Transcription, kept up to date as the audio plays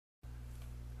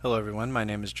Hello everyone, my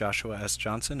name is Joshua S.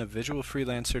 Johnson of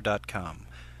visualfreelancer.com.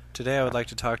 Today I would like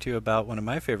to talk to you about one of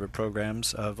my favorite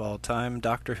programs of all time,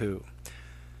 Doctor Who.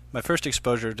 My first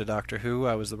exposure to Doctor Who,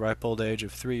 I was the ripe old age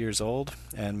of 3 years old,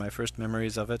 and my first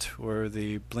memories of it were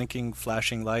the blinking,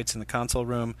 flashing lights in the console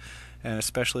room, and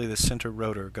especially the center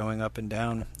rotor going up and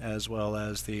down, as well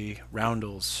as the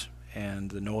roundels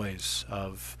and the noise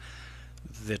of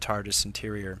the TARDIS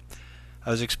interior.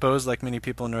 I was exposed, like many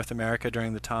people in North America,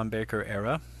 during the Tom Baker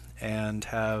era, and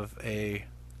have a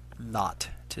lot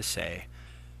to say.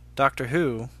 Doctor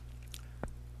Who,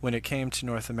 when it came to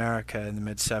North America in the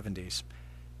mid-70s,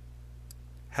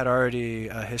 had already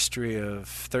a history of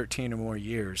 13 or more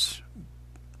years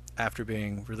after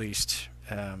being released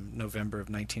November of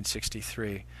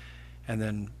 1963, and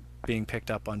then being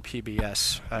picked up on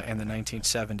PBS in the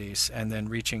 1970s, and then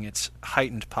reaching its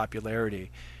heightened popularity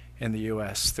in the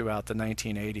U.S. throughout the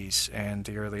 1980s and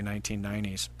the early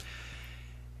 1990s.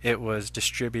 It was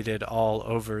distributed all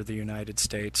over the United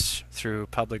States through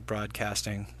public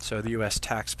broadcasting, so the U.S.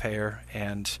 taxpayer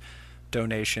and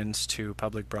donations to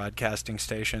public broadcasting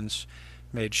stations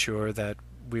made sure that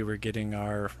we were getting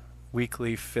our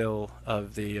weekly fill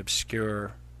of the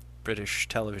obscure British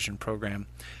television program.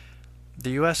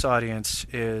 The U.S. audience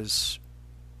is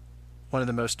one of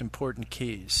the most important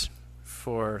keys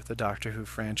for the Doctor Who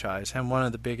franchise and one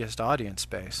of the biggest audience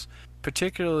base,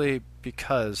 particularly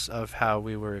because of how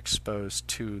we were exposed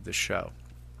to the show.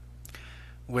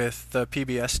 With the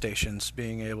PBS stations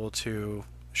being able to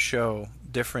show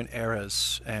different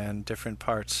eras and different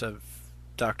parts of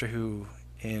Doctor Who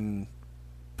in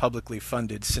publicly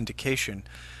funded syndication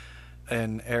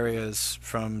in areas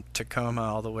from Tacoma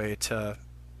all the way to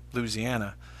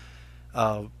Louisiana,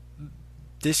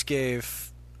 this gave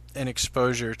an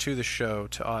exposure to the show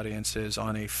to audiences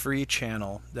on a free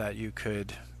channel that you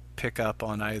could pick up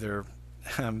on either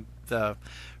the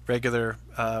regular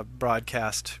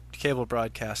cable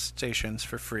broadcast stations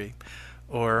for free,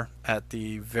 or at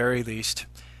the very least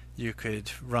you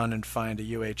could run and find a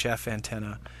UHF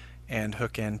antenna and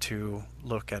hook in to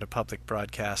look at a public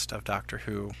broadcast of Doctor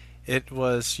Who. It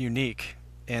was unique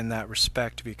in that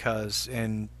respect because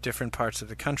in different parts of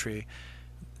the country,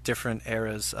 different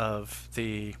eras of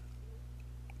the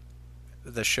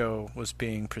show was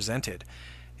being presented,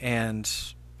 and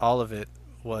all of it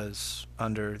was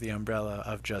under the umbrella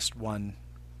of just one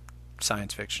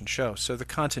science fiction show. So the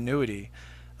continuity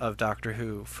of Doctor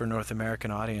Who for North American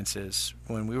audiences,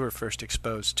 when we were first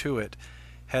exposed to it,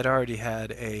 had already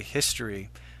had a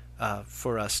history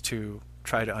for us to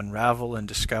try to unravel and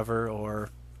discover, or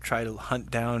try to hunt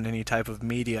down any type of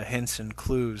media hints and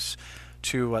clues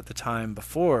to what the time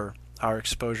before our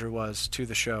exposure was to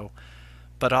the show,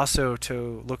 but also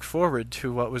to look forward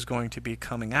to what was going to be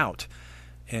coming out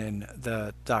in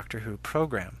the Doctor Who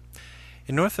program.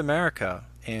 In North America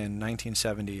in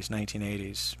 1970s,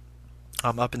 1980s,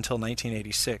 up until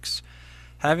 1986,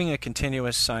 having a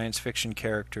continuous science fiction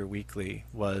character weekly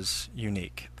was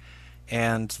unique.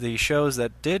 And the shows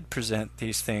that did present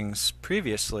these things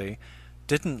previously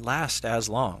didn't last as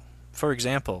long. For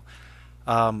example,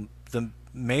 the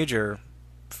major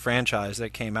franchise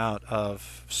that came out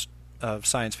of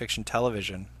science fiction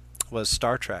television was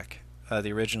Star Trek,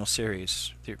 the original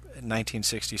series,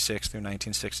 1966 through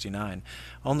 1969.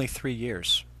 Only 3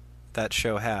 years that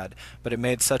show had, but it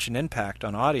made such an impact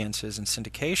on audiences and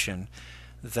syndication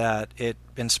that it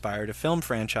inspired a film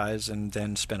franchise and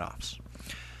then spin-offs.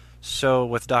 So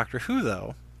with Doctor Who,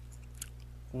 though,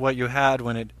 what you had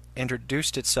when it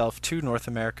introduced itself to North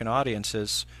American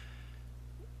audiences,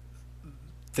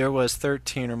 there was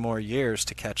 13 or more years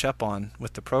to catch up on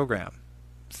with the program.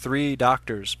 3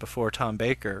 doctors before Tom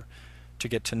Baker to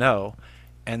get to know,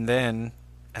 and then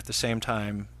at the same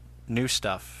time new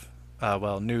stuff,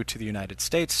 new to the United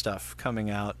States stuff coming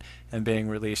out and being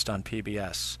released on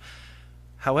PBS.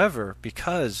 However,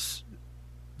 because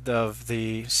of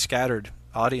the scattered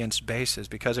audience bases,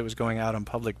 because it was going out on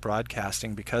public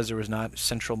broadcasting, because there was not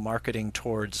central marketing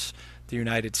towards the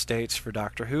United States for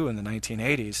Doctor Who in the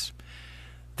 1980s,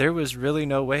 there was really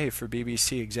no way for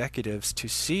BBC executives to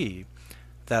see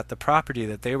that the property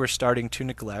that they were starting to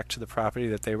neglect, the property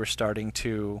that they were starting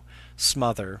to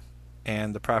smother,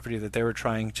 and the property that they were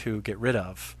trying to get rid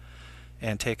of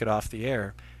and take it off the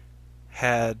air,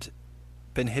 had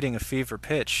been hitting a fever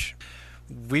pitch.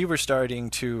 We were starting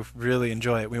to really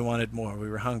enjoy it. We wanted more. We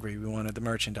were hungry. We wanted the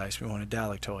merchandise. We wanted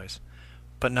Dalek toys.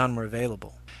 But none were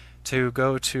available. To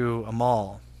go to a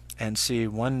mall and see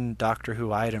one Doctor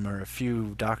Who item or a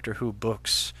few Doctor Who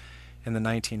books in the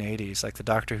 1980s, like the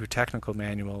Doctor Who Technical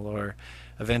Manual, or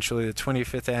eventually the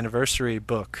 25th anniversary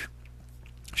book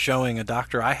showing a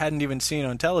Doctor I hadn't even seen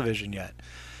on television yet,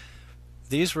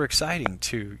 These were exciting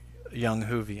to young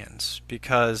Whovians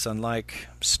because, unlike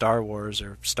Star Wars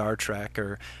or Star Trek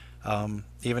or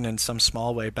even in some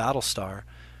small way Battlestar,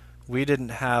 we didn't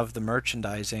have the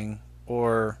merchandising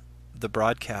or the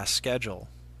broadcast schedule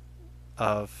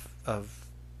of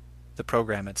the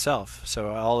program itself. So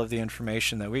all of the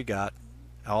information that we got,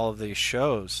 all of the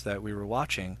shows that we were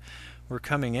watching, were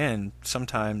coming in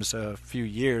sometimes a few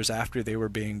years after they were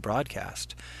being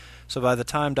broadcast. So by the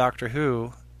time Doctor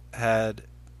Who had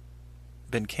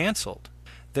been canceled,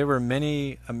 there were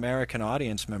many American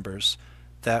audience members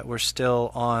that were still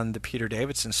on the Peter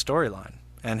Davison storyline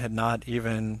and had not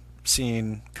even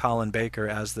seen Colin Baker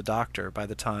as the Doctor by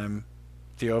the time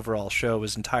the overall show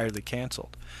was entirely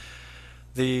canceled.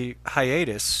 The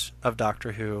hiatus of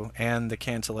Doctor Who and the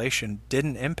cancellation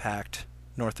didn't impact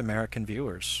North American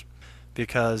viewers,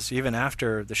 because even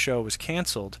after the show was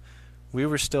canceled, we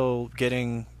were still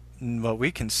getting what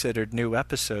we considered new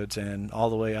episodes in all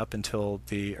the way up until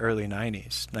the early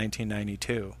 90s,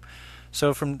 1992.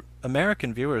 So from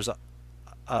American viewers'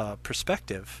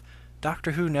 perspective,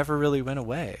 Doctor Who never really went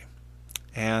away.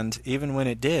 And even when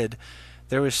it did,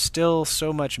 there was still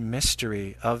so much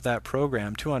mystery of that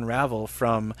program to unravel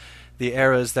from the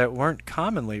eras that weren't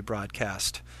commonly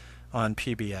broadcast on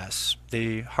PBS,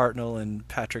 the Hartnell and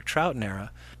Patrick Troughton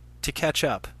era, to catch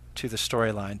up to the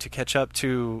storyline, to catch up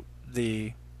to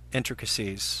the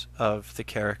intricacies of the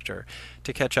character,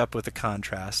 to catch up with the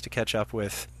contrast, to catch up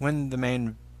with when the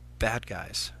main bad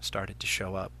guys started to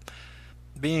show up.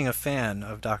 Being a fan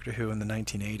of Doctor Who in the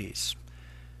 1980s,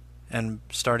 and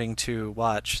starting to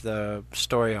watch the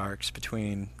story arcs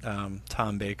between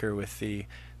Tom Baker with the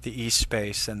East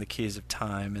Space and the Keys of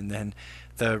Time, and then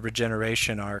the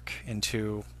regeneration arc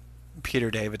into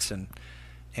Peter Davison,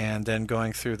 and then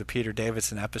going through the Peter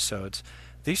Davison episodes.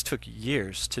 These took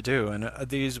years to do, and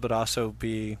these would also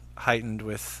be heightened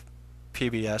with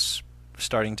PBS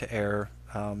starting to air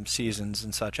seasons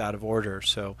and such out of order.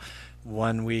 So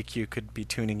one week you could be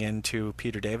tuning in to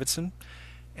Peter Davison,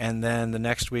 and then the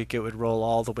next week it would roll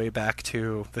all the way back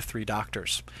to the Three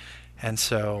Doctors. And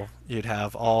so you'd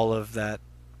have all of that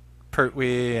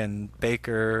Pertwee and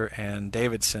Baker and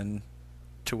Davidson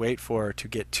to wait for to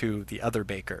get to the other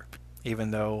Baker, even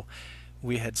though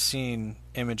we had seen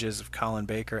images of Colin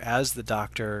Baker as the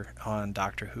Doctor on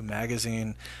Doctor Who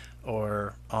magazine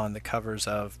or on the covers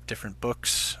of different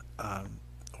books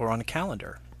or on a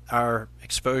calendar. Our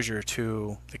exposure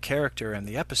to the character and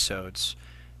the episodes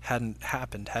hadn't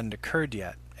occurred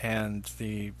yet, and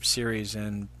the series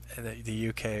in the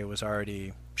UK was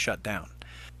already shut down.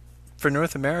 For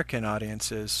North American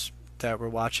audiences that were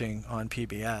watching on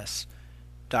PBS,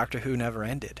 Doctor Who never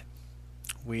ended.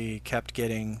 We kept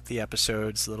getting the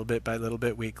episodes little bit by little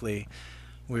bit weekly.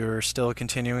 We were still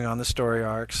continuing on the story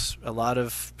arcs. A lot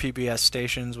of PBS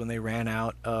stations, when they ran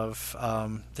out of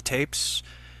the tapes,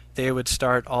 they would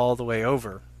start all the way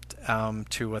over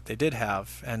to what they did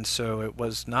have. And so it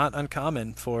was not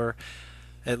uncommon for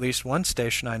at least one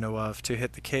station I know of to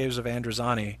hit the Caves of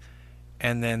Androzani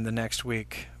and then the next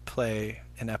week play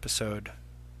an episode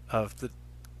of the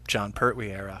John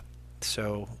Pertwee era.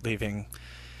 So leaving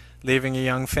a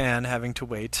young fan having to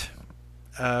wait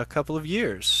a couple of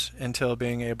years until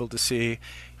being able to see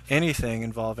anything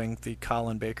involving the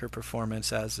Colin Baker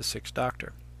performance as the Sixth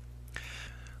Doctor,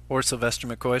 or Sylvester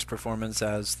McCoy's performance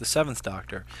as the Seventh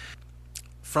Doctor.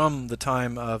 From the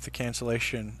time of the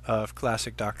cancellation of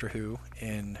classic Doctor Who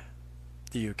in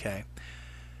the UK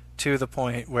to the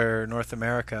point where North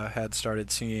America had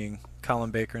started seeing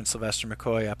Colin Baker and Sylvester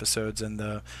McCoy episodes and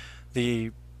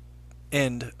the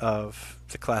end of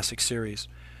the classic series,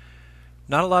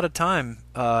 not a lot of time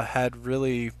had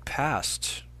really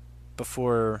passed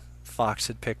before Fox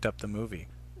had picked up the movie.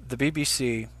 The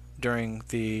BBC during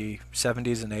the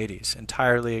 70s and 80s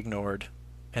entirely ignored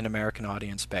an American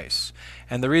audience base.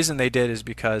 And the reason they did is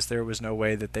because there was no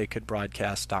way that they could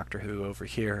broadcast Doctor Who over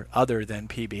here other than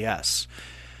PBS.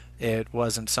 It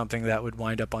wasn't something that would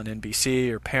wind up on NBC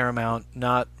or Paramount,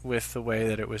 not with the way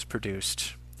that it was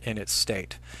produced in its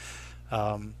state.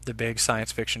 The big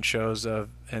science fiction shows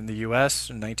in the U.S.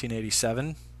 in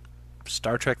 1987,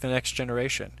 Star Trek The Next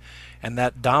Generation. And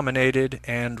that dominated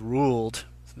and ruled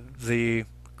the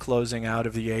closing out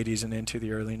of the 80s and into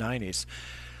the early 90s.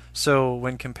 So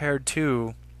when compared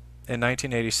to in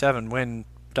 1987, when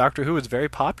Doctor Who was very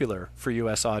popular for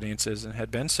U.S. audiences and had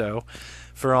been so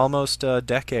for almost a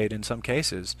decade in some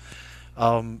cases,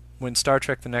 when Star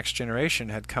Trek The Next Generation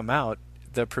had come out,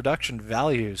 the production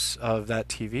values of that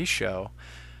TV show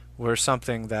were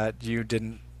something that you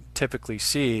didn't typically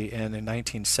see in a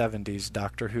 1970s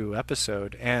Doctor Who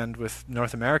episode. And with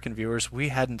North American viewers, we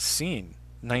hadn't seen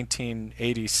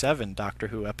 1987 Doctor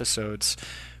Who episodes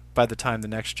by the time the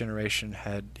Next Generation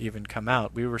had even come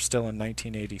out. We were still in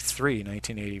 1983,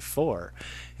 1984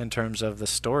 in terms of the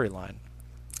storyline.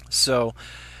 So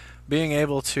being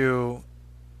able to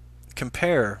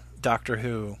compare Doctor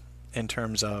Who in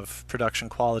terms of production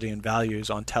quality and values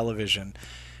on television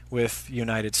with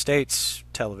United States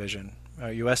television,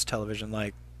 U.S. television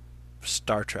like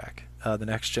Star Trek, The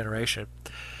Next Generation,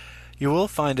 you will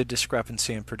find a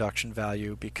discrepancy in production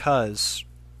value because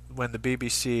when the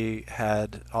BBC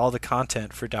had all the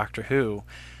content for Doctor Who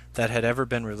that had ever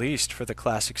been released for the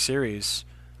classic series,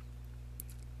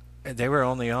 they were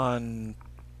only on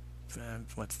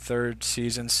third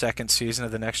season, second season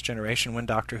of The Next Generation when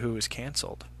Doctor Who was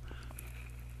cancelled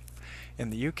in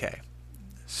the UK.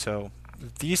 So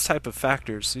these type of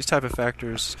factors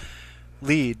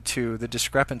lead to the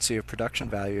discrepancy of production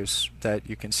values that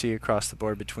you can see across the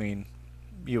board between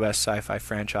US sci-fi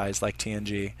franchise like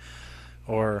TNG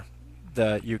or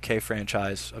the UK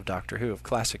franchise of Doctor Who, of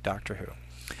classic Doctor Who.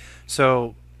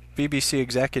 So BBC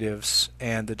executives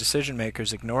and the decision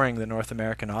makers ignoring the North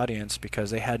American audience because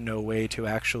they had no way to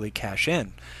actually cash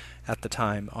in at the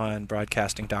time on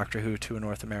broadcasting Doctor Who to a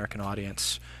North American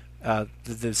audience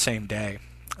the same day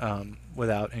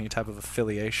without any type of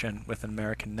affiliation with an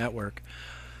American network,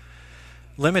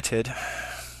 limited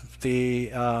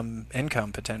the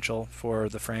income potential for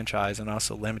the franchise and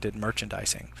also limited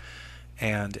merchandising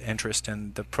and interest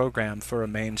in the program for a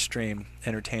mainstream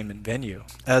entertainment venue.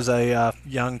 As a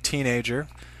young teenager,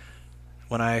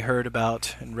 when I heard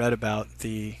about and read about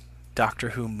the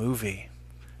Doctor Who movie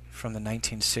from the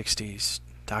 1960s,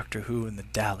 Doctor Who and the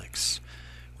Daleks,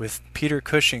 with Peter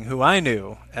Cushing, who I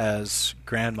knew as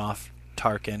Grand Moff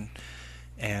Tarkin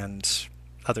and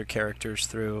other characters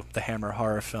through the Hammer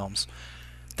horror films,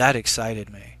 that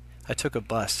excited me. I took a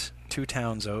bus 2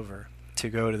 towns over to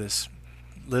go to this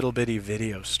little bitty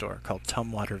video store called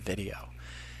Tumwater Video,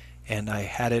 and I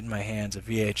had it in my hands, a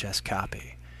VHS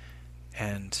copy,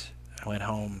 and I went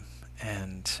home,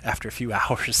 and after a few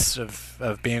hours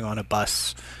of being on a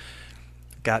bus,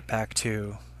 got back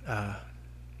to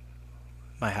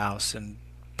my house and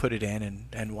put it in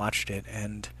and watched it,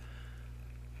 and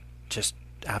just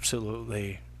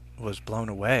absolutely was blown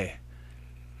away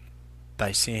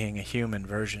by seeing a human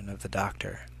version of the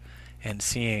Doctor and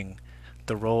seeing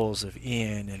the roles of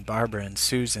Ian and Barbara and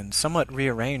Susan somewhat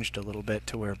rearranged a little bit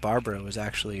to where Barbara was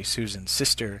actually Susan's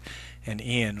sister and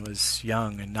Ian was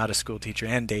young and not a school teacher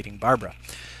and dating Barbara.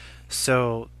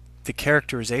 So the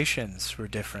characterizations were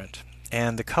different,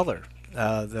 and the color,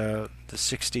 the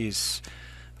 60s,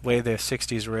 the way the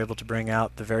 60s were able to bring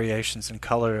out the variations in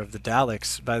color of the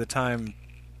Daleks. By the time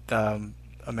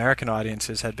American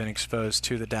audiences had been exposed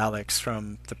to the Daleks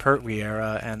from the Pertwee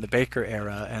era and the Baker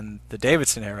era and the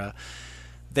Davidson era,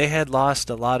 they had lost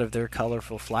a lot of their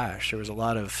colorful flash. There was a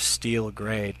lot of steel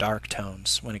gray, dark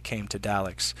tones when it came to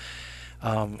Daleks,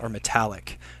 or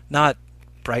metallic, not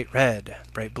bright red,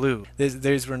 bright blue.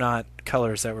 These were not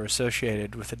colors that were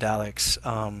associated with the Daleks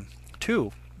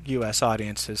to U.S.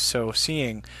 audiences. So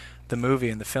seeing the movie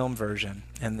and the film version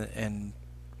and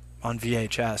on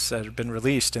VHS that had been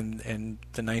released in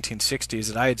the 1960s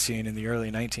that I had seen in the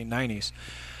early 1990s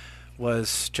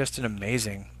was just an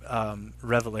amazing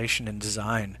revelation in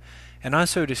design, and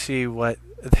also to see what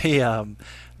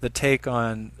the take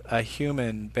on a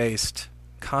human-based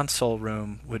console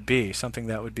room would be, something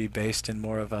that would be based in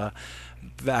more of a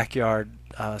backyard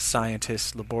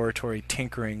scientist laboratory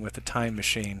tinkering with a time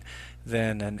machine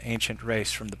than an ancient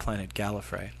race from the planet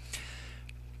Gallifrey.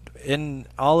 In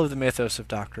all of the mythos of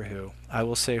Doctor Who, I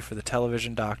will say for the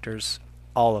television doctors,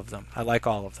 all of them. I like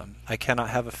all of them. I cannot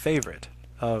have a favorite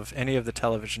of any of the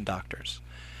television doctors.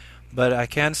 But I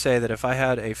can say that if I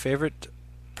had a favorite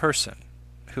person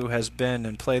who has been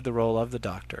and played the role of the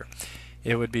Doctor,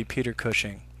 it would be Peter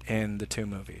Cushing in the 2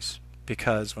 movies.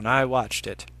 Because when I watched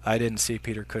it, I didn't see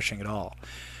Peter Cushing at all.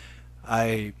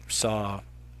 I saw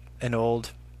an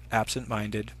old,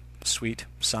 absent-minded, sweet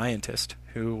scientist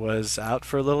who was out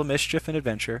for a little mischief and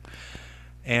adventure,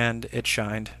 and it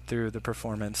shined through the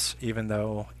performance, even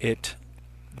though it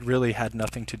really had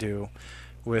nothing to do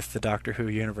with the Doctor Who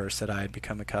universe that I had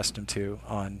become accustomed to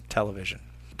on television.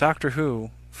 Doctor Who,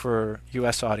 for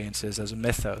U.S. audiences, as a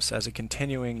mythos, as a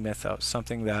continuing mythos,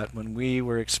 something that when we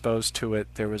were exposed to it,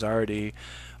 there was already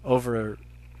over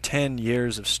 10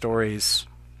 years of stories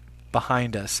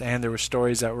behind us, and there were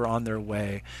stories that were on their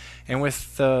way. And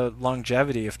with the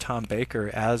longevity of Tom Baker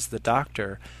as the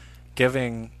Doctor,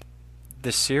 giving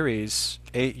the series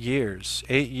 8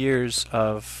 years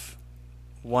of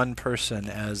one person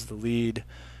as the lead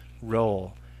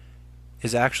role,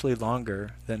 is actually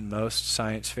longer than most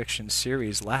science fiction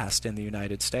series last in the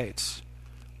United States.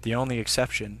 The only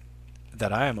exception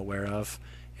that I am aware of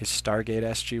is Stargate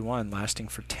SG-1 lasting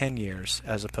for 10 years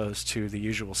as opposed to the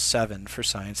usual 7 for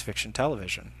science fiction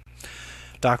television.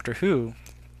 Doctor Who,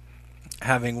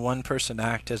 having one person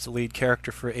act as the lead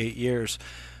character for 8 years,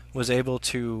 was able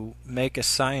to make a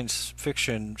science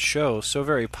fiction show so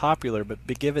very popular, but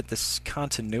give it this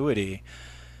continuity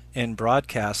in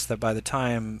broadcast that by the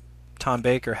time Tom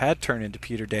Baker had turned into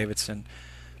Peter Davison,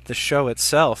 the show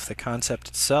itself, the concept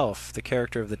itself, the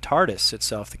character of the TARDIS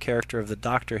itself, the character of the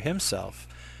Doctor himself,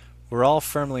 were all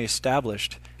firmly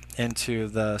established into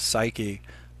the psyche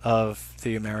of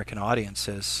the American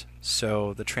audiences.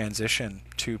 So the transition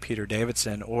to Peter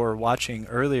Davison, or watching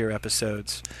earlier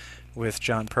episodes with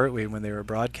John Pertwee when they were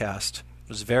broadcast,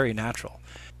 was very natural.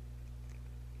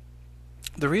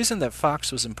 The reason that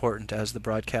Fox was important as the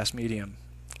broadcast medium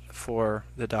for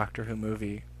the Doctor Who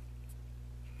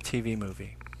TV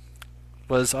movie,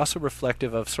 was also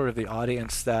reflective of sort of the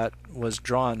audience that was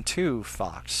drawn to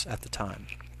Fox at the time.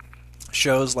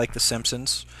 Shows like The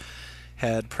Simpsons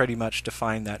had pretty much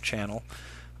defined that channel.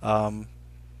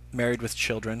 Married with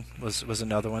Children was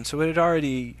another one. So it had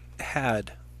already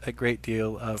had a great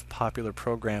deal of popular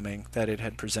programming that it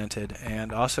had presented,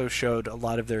 and also showed a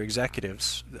lot of their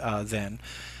executives then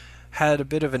had a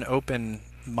bit of an open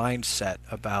mindset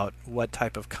about what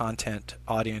type of content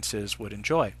audiences would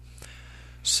enjoy.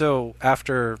 So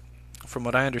after, from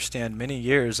what I understand, many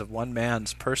years of one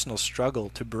man's personal struggle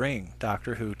to bring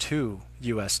Doctor Who to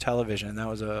U.S. television, and that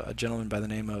was a gentleman by the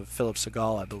name of Philip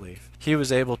Segal, I believe, he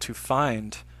was able to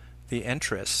find the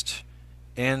interest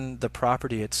in the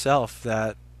property itself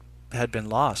that had been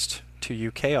lost to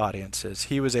UK audiences.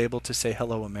 He was able to say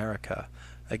 "Hello America"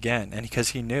 again, and because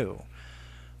he knew,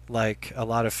 like a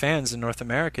lot of fans in North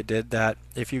America did, that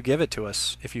if you give it to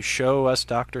us, if you show us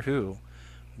Doctor Who,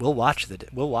 we'll watch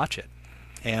it,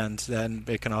 and then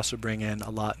it can also bring in a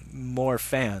lot more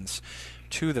fans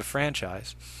to the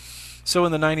franchise. So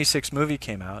when the '96 movie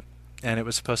came out, and it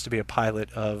was supposed to be a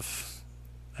pilot of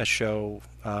a show,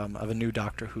 of a new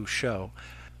Doctor Who show,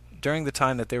 during the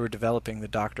time that they were developing the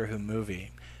Doctor Who movie,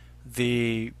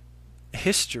 the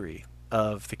history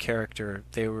of the character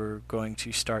they were going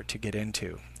to start to get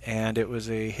into, and it was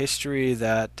a history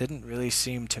that didn't really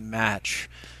seem to match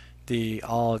the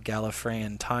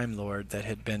all-Gallifreyan Time Lord that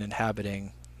had been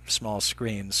inhabiting small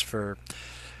screens for,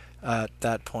 at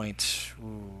that point,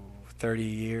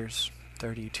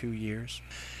 32 years.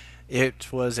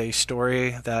 It was a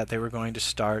story that they were going to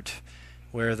start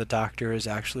where the Doctor is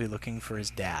actually looking for his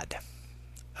dad,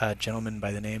 a gentleman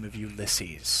by the name of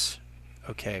Ulysses.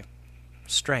 Okay,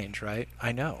 strange, right?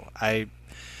 I know.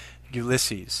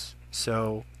 Ulysses.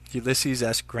 So, Ulysses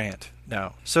S. Grant.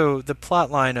 No. So, the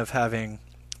plot line of having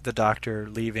the Doctor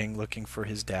leaving, looking for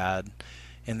his dad,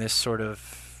 in this sort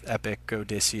of epic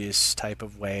Odysseus type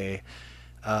of way,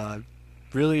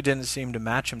 really didn't seem to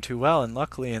match him too well, and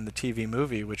luckily in the TV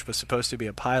movie, which was supposed to be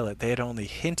a pilot, they had only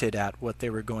hinted at what they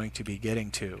were going to be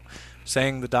getting to.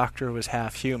 Saying the Doctor was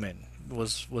half human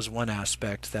was one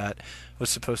aspect that was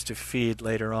supposed to feed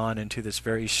later on into this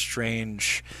very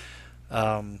strange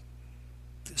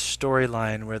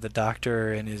storyline where the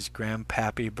Doctor and his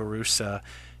grandpappy Barusa,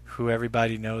 who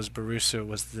everybody knows Barusa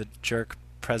was the jerk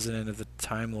president of the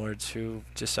Time Lords who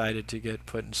decided to get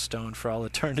put in stone for all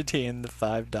eternity in the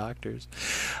 5 Doctors.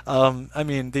 I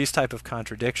mean, these type of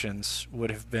contradictions would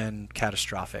have been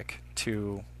catastrophic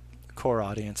to core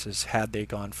audiences had they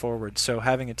gone forward. So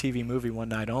having a TV movie one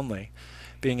night only,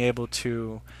 being able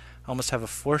to almost have a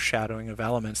foreshadowing of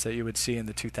elements that you would see in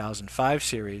the 2005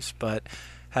 series, but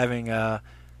having a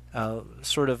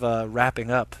sort of a wrapping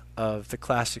up of the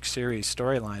classic series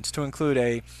storylines to include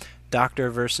a Doctor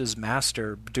versus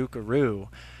Master Duke-a-roo,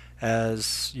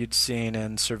 as you'd seen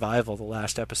in Survival, the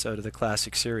last episode of the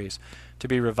classic series, to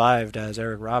be revived as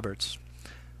Eric Roberts.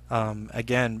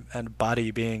 Again, a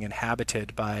body being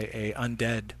inhabited by a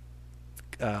undead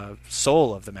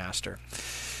soul of the Master.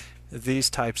 These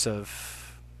types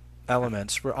of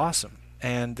elements were awesome,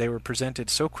 and they were presented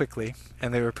so quickly,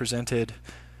 and they were presented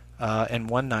in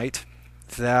one night,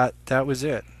 that was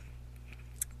it.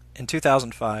 In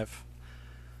 2005,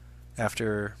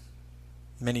 after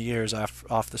many years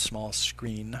off the small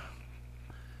screen,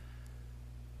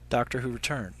 Doctor Who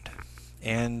returned,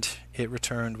 and it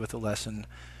returned with a lesson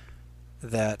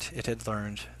that it had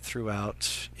learned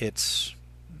throughout its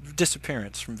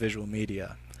disappearance from visual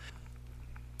media.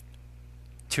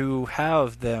 To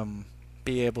have them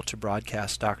be able to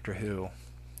broadcast Doctor Who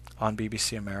on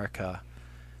BBC America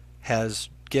has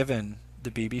given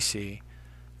the BBC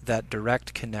that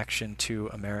direct connection to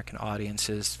American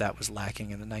audiences that was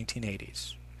lacking in the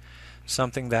 1980s.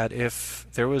 Something that if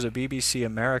there was a BBC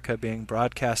America being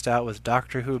broadcast out with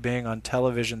Doctor Who being on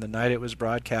television the night it was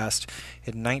broadcast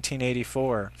in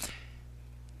 1984,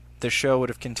 the show would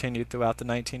have continued throughout the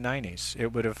 1990s.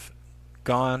 It would have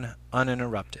gone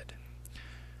uninterrupted.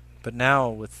 But now,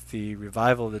 with the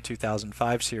revival of the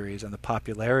 2005 series and the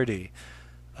popularity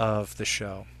of the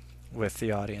show with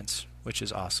the audience, which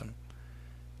is awesome,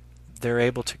 they're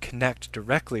able to connect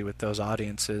directly with those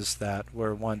audiences that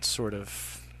were once sort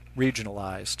of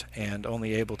regionalized and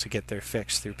only able to get their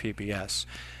fix through PBS.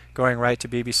 Going right to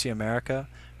BBC America,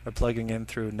 or plugging in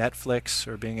through Netflix,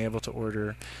 or being able to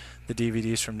order the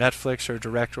DVDs from Netflix, or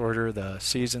direct order the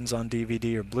seasons on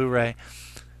DVD or Blu-ray.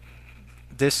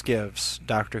 This gives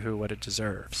Doctor Who what it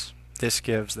deserves. This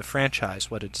gives the franchise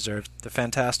what it deserves. The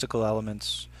fantastical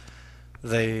elements,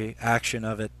 the action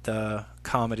of it, the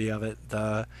comedy of it,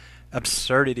 the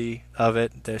absurdity of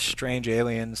it, the strange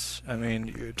aliens. I mean,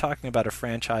 you're talking about a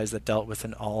franchise that dealt with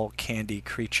an all-candy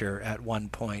creature at one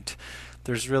point.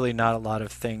 There's really not a lot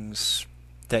of things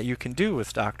that you can do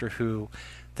with Doctor Who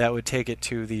that would take it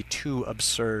to the too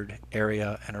absurd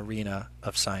area and arena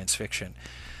of science fiction.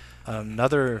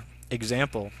 Another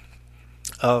example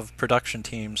of production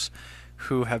teams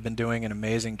who have been doing an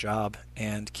amazing job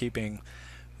and keeping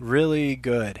really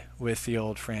good with the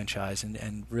old franchise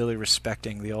and really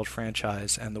respecting the old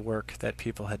franchise and the work that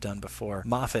people had done before.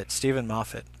 Stephen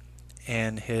Moffat,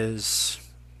 and his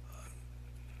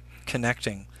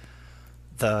connecting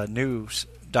the new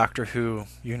Doctor Who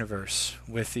universe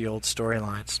with the old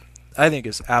storylines, I think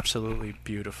is absolutely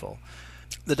beautiful.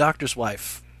 The Doctor's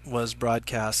Wife was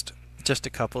broadcast just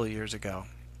a couple of years ago,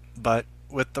 but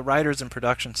with the writers and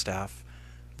production staff,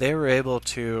 they were able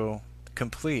to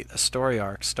complete a story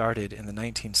arc started in the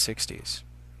 1960s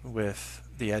with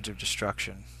The Edge of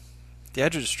Destruction. The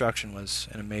Edge of Destruction was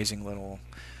an amazing little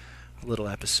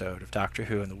episode of Doctor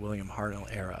Who in the William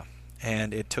Hartnell era,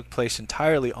 and it took place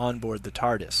entirely on board the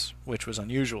TARDIS, which was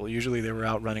unusual. Usually they were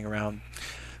out running around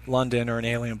London or an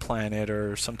alien planet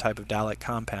or some type of Dalek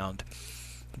compound,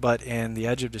 but in The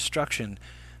Edge of Destruction,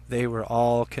 they were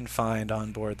all confined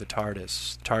on board the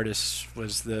TARDIS. TARDIS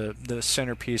was the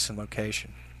centerpiece and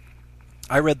location.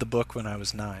 I read the book when I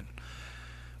was 9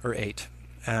 or 8,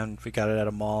 and we got it at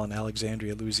a mall in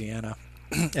Alexandria, Louisiana,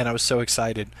 and I was so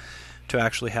excited to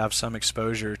actually have some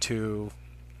exposure to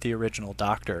the original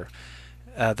Doctor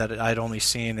that I'd only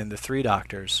seen in the Three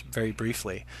Doctors very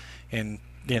briefly,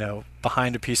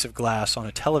 behind a piece of glass on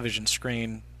a television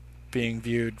screen. Being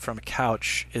viewed from a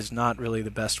couch is not really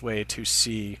the best way to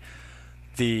see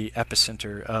the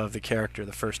epicenter of the character,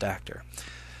 the first actor.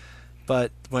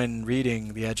 But when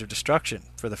reading The Edge of Destruction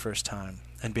for the first time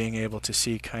and being able to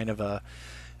see kind of a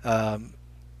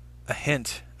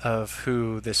hint of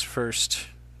who this first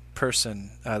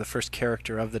person, the first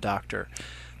character of the Doctor,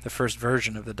 the first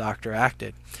version of the Doctor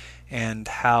acted, and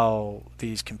how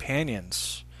these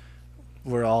companions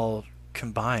were all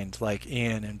combined, like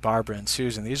Ian and Barbara and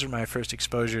Susan. These are my first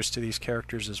exposures to these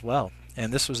characters as well.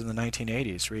 And this was in the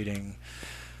 1980s,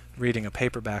 reading a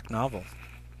paperback novel.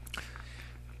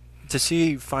 To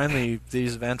see finally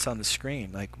these events on the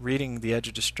screen, like reading The Edge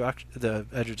of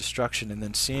Destruction, and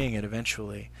then seeing it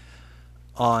eventually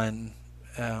on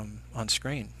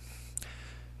screen,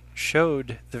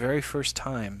 showed the very first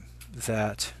time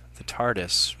that the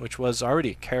TARDIS, which was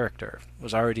already a character,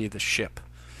 was already the ship,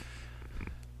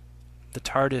 the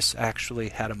TARDIS actually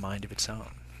had a mind of its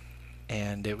own.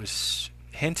 And it was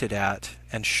hinted at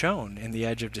and shown in The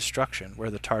Edge of Destruction,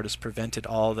 where the TARDIS prevented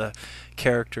all the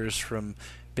characters from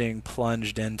being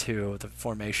plunged into the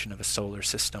formation of a solar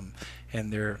system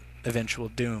and their eventual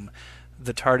doom.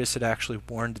 The TARDIS had actually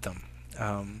warned them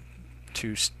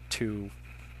to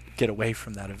get away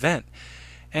from that event.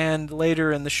 And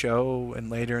later in the show, and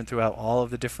later and throughout all of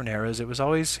the different eras, it was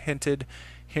always hinted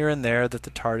here and there that the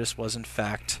TARDIS was in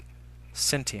fact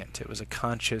sentient. It was a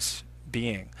conscious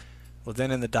being. Well,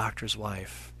 then in The Doctor's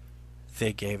Wife,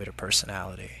 they gave it a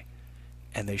personality.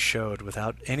 And they showed,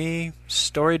 without any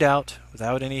storied out,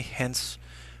 without any hints,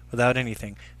 without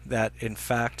anything, that in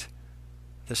fact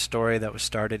the story that was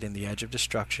started in The Edge of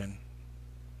Destruction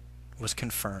was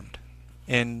confirmed.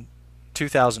 In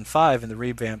 2005, in the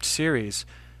revamped series,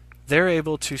 they're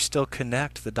able to still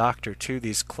connect the Doctor to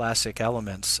these classic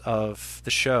elements of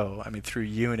the show. I mean, through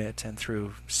Unit and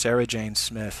through Sarah Jane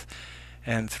Smith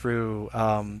and through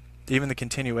even the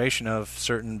continuation of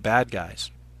certain bad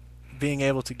guys. Being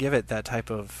able to give it that type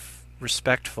of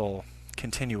respectful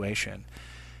continuation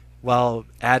while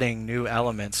adding new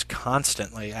elements,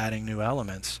 constantly adding new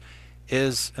elements,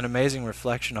 is an amazing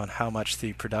reflection on how much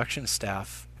the production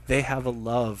staff they have a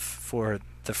love for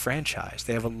the franchise.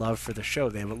 They have a love for the show.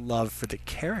 They have a love for the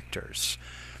characters.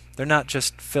 They're not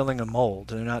just filling a mold.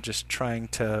 They're not just trying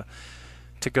to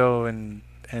go and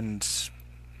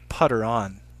putter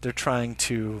on. They're trying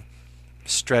to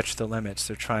stretch the limits.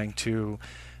 They're trying to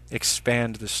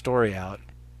expand the story out.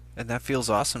 And that feels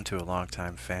awesome to a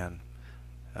longtime fan.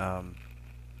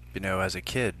 As a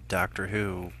kid, Doctor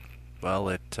Who, well,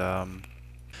 it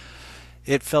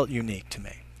felt unique to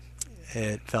me.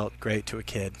 It felt great to a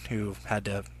kid who had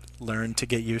to learn to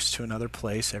get used to another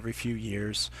place every few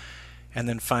years. And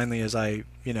then finally, as I,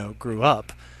 grew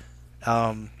up,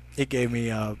 it gave me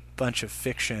a bunch of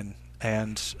fiction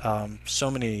and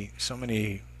so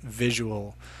many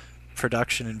visual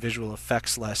production and visual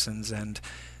effects lessons and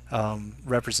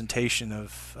representation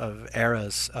of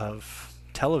eras of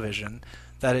television,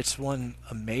 that it's one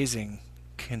amazing,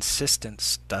 consistent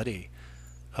study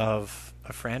of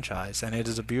a franchise, and it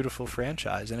is a beautiful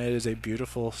franchise, and it is a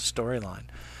beautiful storyline.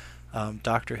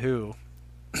 Doctor Who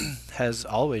has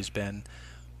always been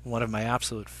one of my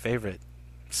absolute favorite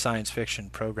science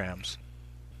fiction programs.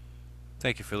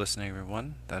 Thank you for listening,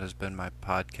 everyone. That has been my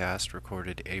podcast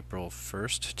recorded April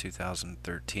 1st,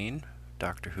 2013.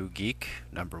 Doctor Who Geek,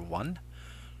 number 1.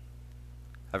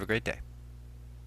 Have a great day.